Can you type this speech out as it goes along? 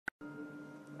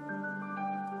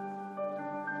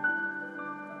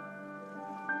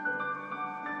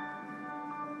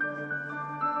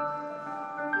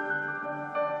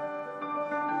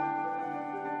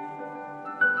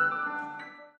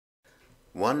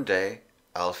One day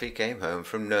Alfie came home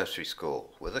from nursery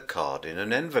school with a card in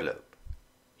an envelope.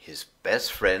 His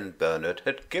best friend Bernard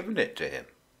had given it to him.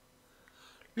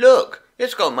 "Look,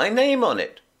 it's got my name on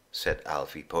it," said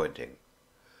Alfie, pointing.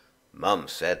 Mum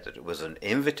said that it was an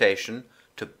invitation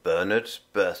to Bernard's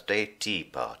birthday tea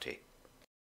party.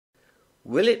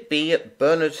 "Will it be at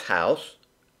Bernard's house?"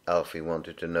 Alfie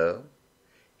wanted to know.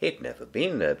 He'd never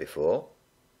been there before.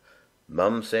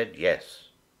 Mum said yes,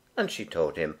 and she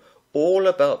told him all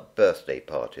about birthday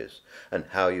parties, and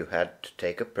how you had to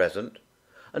take a present,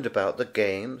 and about the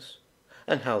games,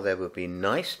 and how there would be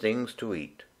nice things to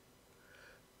eat.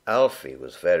 Alfie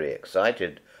was very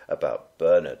excited about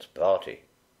Bernard's party.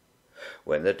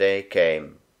 When the day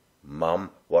came,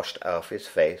 Mum washed Alfie's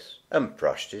face and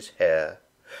brushed his hair,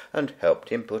 and helped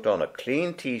him put on a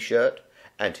clean t-shirt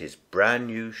and his brand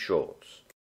new shorts.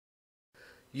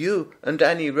 "You and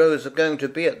Annie Rose are going to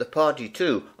be at the party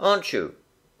too, aren't you?"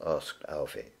 asked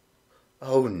Alfie.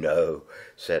 "Oh, no,"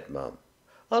 said Mum.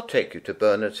 "I'll take you to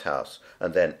Bernard's house,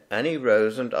 and then Annie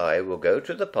Rose and I will go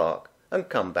to the park and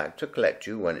come back to collect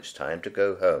you when it's time to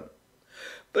go home."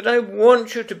 "But I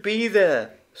want you to be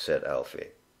there," said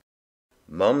Alfie.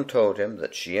 Mum told him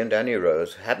that she and Annie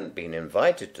Rose hadn't been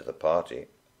invited to the party,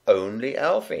 only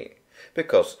Alfie,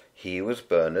 because he was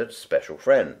Bernard's special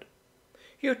friend.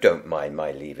 "You don't mind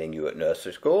my leaving you at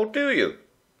nursery school, do you?"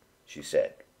 she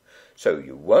said. "So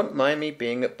you won't mind me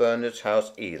being at Bernard's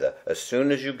house either, as soon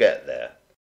as you get there."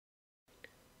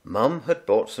 Mum had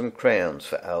bought some crayons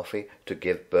for Alfie to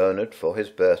give Bernard for his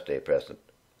birthday present.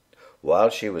 While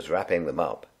she was wrapping them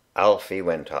up, Alfie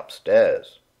went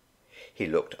upstairs. He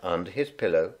looked under his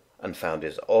pillow and found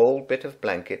his old bit of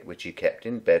blanket which he kept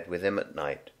in bed with him at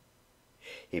night.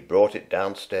 He brought it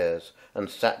downstairs and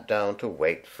sat down to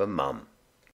wait for Mum.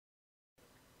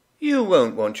 "You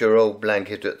won't want your old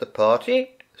blanket at the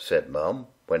party," said Mum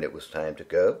when it was time to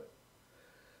go.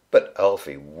 But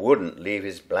Alfie wouldn't leave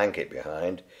his blanket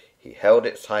behind. He held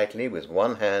it tightly with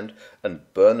one hand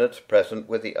and Bernard's present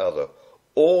with the other,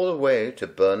 all the way to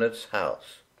Bernard's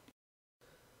house.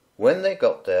 When they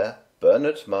got there,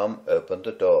 Bernard's mum opened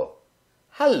the door.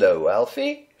 "Hello,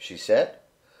 Alfie," she said.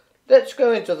 "Let's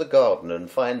go into the garden and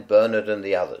find Bernard and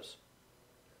the others."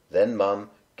 Then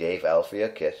Mum gave Alfie a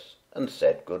kiss and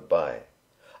said good-bye,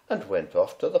 and went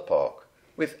off to the park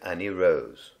with Annie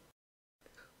Rose.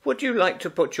 "Would you like to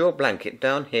put your blanket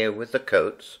down here with the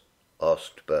coats?"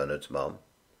 asked Bernard's mum.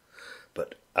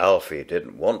 But Alfie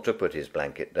didn't want to put his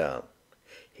blanket down.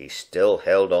 He still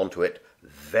held on to it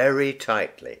very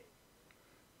tightly.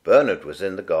 Bernard was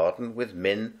in the garden with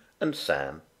Min and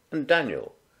Sam and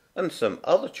Daniel and some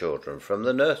other children from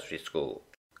the nursery school.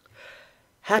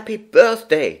 "Happy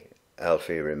birthday,"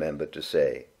 Alfie remembered to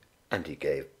say, and he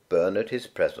gave Bernard his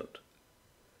present.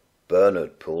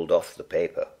 Bernard pulled off the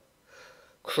paper.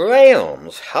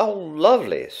 "Crayons, how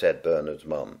lovely," said Bernard's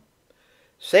mum.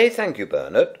 "Say thank you,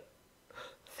 Bernard."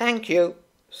 "Thank you,"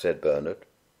 said Bernard.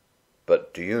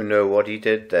 But do you know what he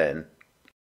did then?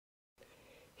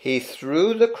 He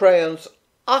threw the crayons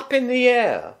up in the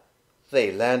air.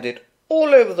 They landed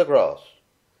all over the grass.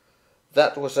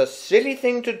 "That was a silly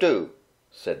thing to do,"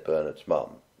 said Bernard's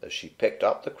mum, as she picked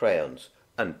up the crayons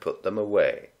and put them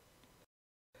away.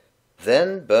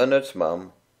 Then Bernard's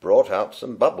mum brought out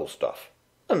some bubble stuff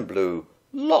and blew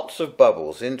lots of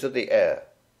bubbles into the air.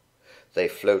 They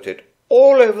floated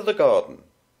all over the garden,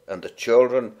 and the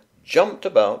children jumped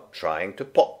about trying to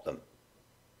pop them.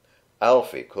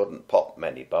 Alfie couldn't pop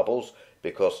many bubbles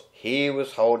because he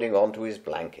was holding on to his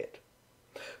blanket.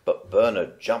 But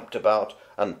Bernard jumped about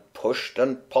and pushed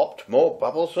and popped more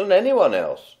bubbles than anyone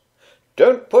else.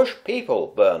 "Don't push people,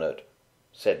 Bernard,"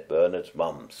 said Bernard's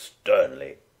mum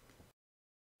sternly.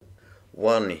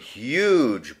 One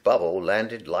huge bubble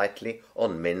landed lightly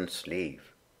on Min's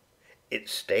sleeve. It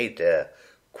stayed there,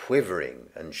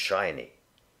 quivering and shiny.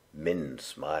 Min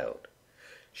smiled.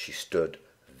 She stood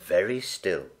very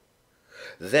still.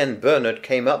 Then Bernard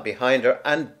came up behind her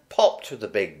and popped the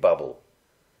big bubble.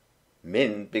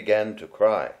 Min began to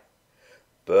cry.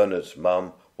 Bernard's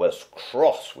mum was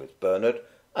cross with Bernard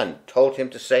and told him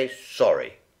to say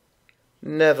sorry.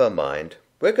 "Never mind,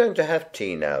 we're going to have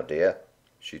tea now, dear,"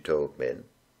 she told Min.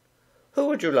 "Who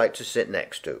would you like to sit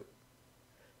next to?"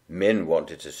 Min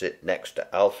wanted to sit next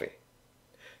to Alfie.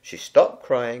 She stopped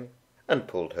crying and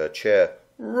pulled her chair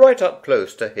right up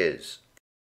close to his.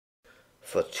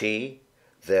 For tea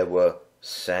there were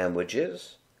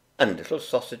sandwiches and little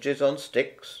sausages on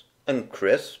sticks and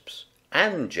crisps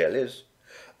and jellies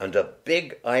and a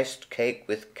big iced cake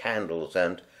with candles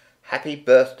and "Happy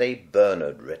Birthday,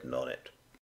 Bernard" written on it.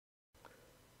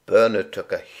 Bernard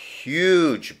took a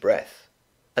huge breath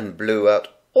and blew out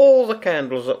all the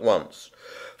candles at once.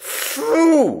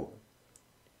 Phoo!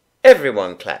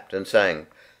 Everyone clapped and sang,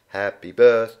 "Happy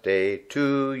birthday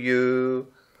to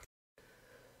you."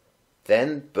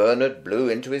 Then Bernard blew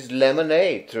into his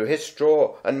lemonade through his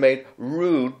straw and made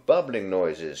rude bubbling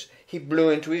noises. He blew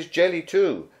into his jelly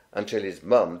too, until his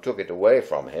mum took it away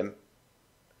from him.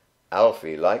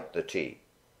 Alfie liked the tea,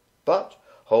 but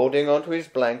holding on to his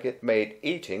blanket made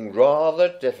eating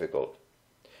rather difficult.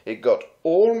 It got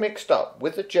all mixed up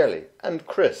with the jelly and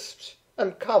crisps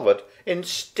and covered in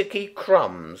sticky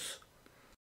crumbs.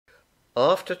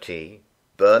 After tea,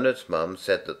 Bernard's mum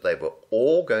said that they were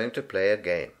all going to play a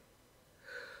game.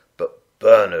 But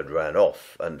Bernard ran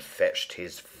off and fetched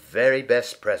his very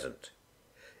best present.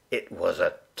 It was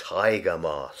a tiger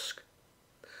mask.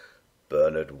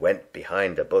 Bernard went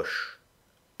behind a bush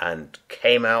and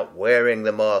came out wearing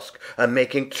the mask and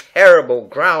making terrible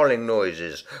growling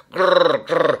noises. Grrr,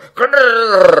 grrr,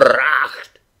 grrr, ah!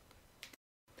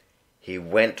 He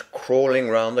went crawling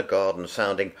round the garden,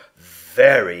 sounding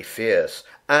very fierce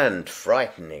and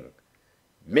frightening.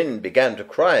 Min began to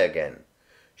cry again.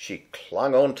 She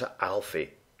clung on to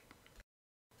Alfie.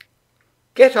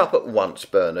 "Get up at once,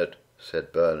 Bernard,"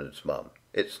 said Bernard's mum.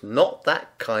 "It's not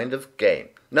that kind of game.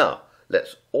 Now,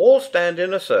 let's all stand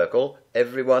in a circle,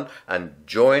 everyone, and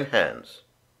join hands."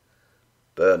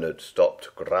 Bernard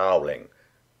stopped growling,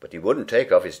 but he wouldn't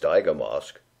take off his tiger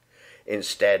mask.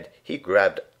 Instead, he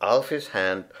grabbed Alfie's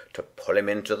hand to pull him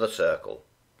into the circle.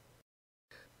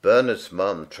 Bernard's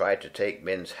mum tried to take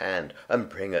Min's hand and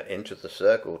bring her into the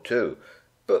circle too,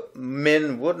 but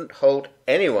Min wouldn't hold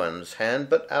anyone's hand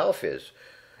but Alfie's.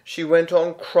 She went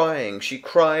on crying. She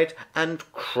cried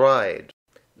and cried.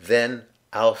 Then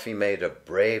Alfie made a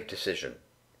brave decision.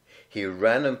 He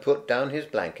ran and put down his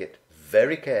blanket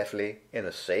very carefully in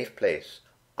a safe place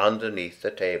underneath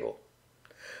the table.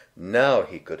 Now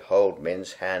he could hold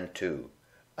Min's hand too,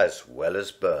 as well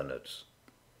as Bernard's.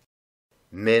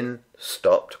 Min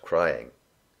stopped crying.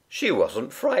 She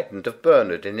wasn't frightened of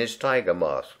Bernard in his tiger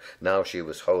mask, now she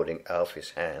was holding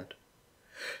Alfie's hand.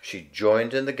 She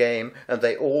joined in the game, and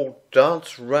they all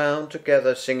danced round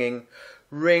together, singing,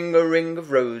 "Ring a ring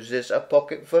of roses, a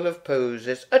pocket full of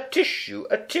posies, a tissue,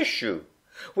 a tissue,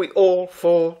 we all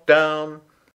fall down."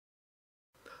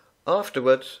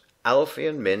 Afterwards, Alfie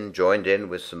and Min joined in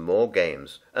with some more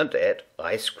games, and ate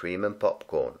ice cream and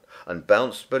popcorn, and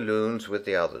bounced balloons with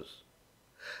the others.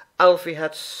 Alfie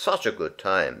had such a good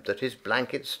time that his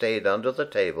blanket stayed under the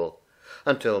table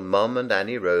until Mum and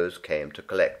Annie Rose came to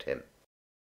collect him.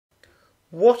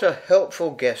 "What a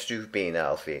helpful guest you've been,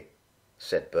 Alfie,"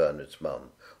 said Bernard's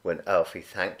mum, when Alfie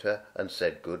thanked her and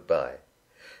said good-bye.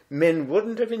 "Min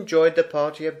wouldn't have enjoyed the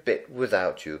party a bit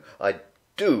without you. I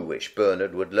do wish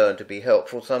Bernard would learn to be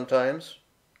helpful sometimes."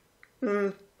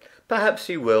 Perhaps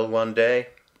he will one day."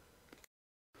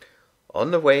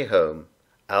 On the way home,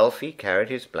 Alfie carried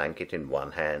his blanket in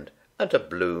one hand and a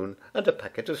balloon and a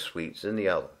packet of sweets in the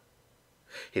other.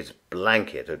 His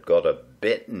blanket had got a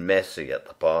bit messy at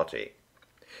the party.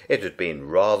 It had been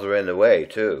rather in the way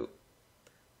too.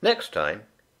 Next time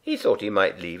he thought he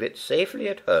might leave it safely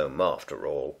at home after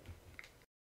all.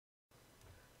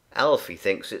 Alfie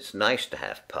thinks it's nice to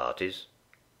have parties.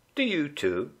 Do you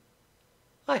too?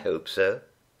 I hope so.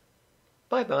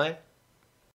 Bye-bye.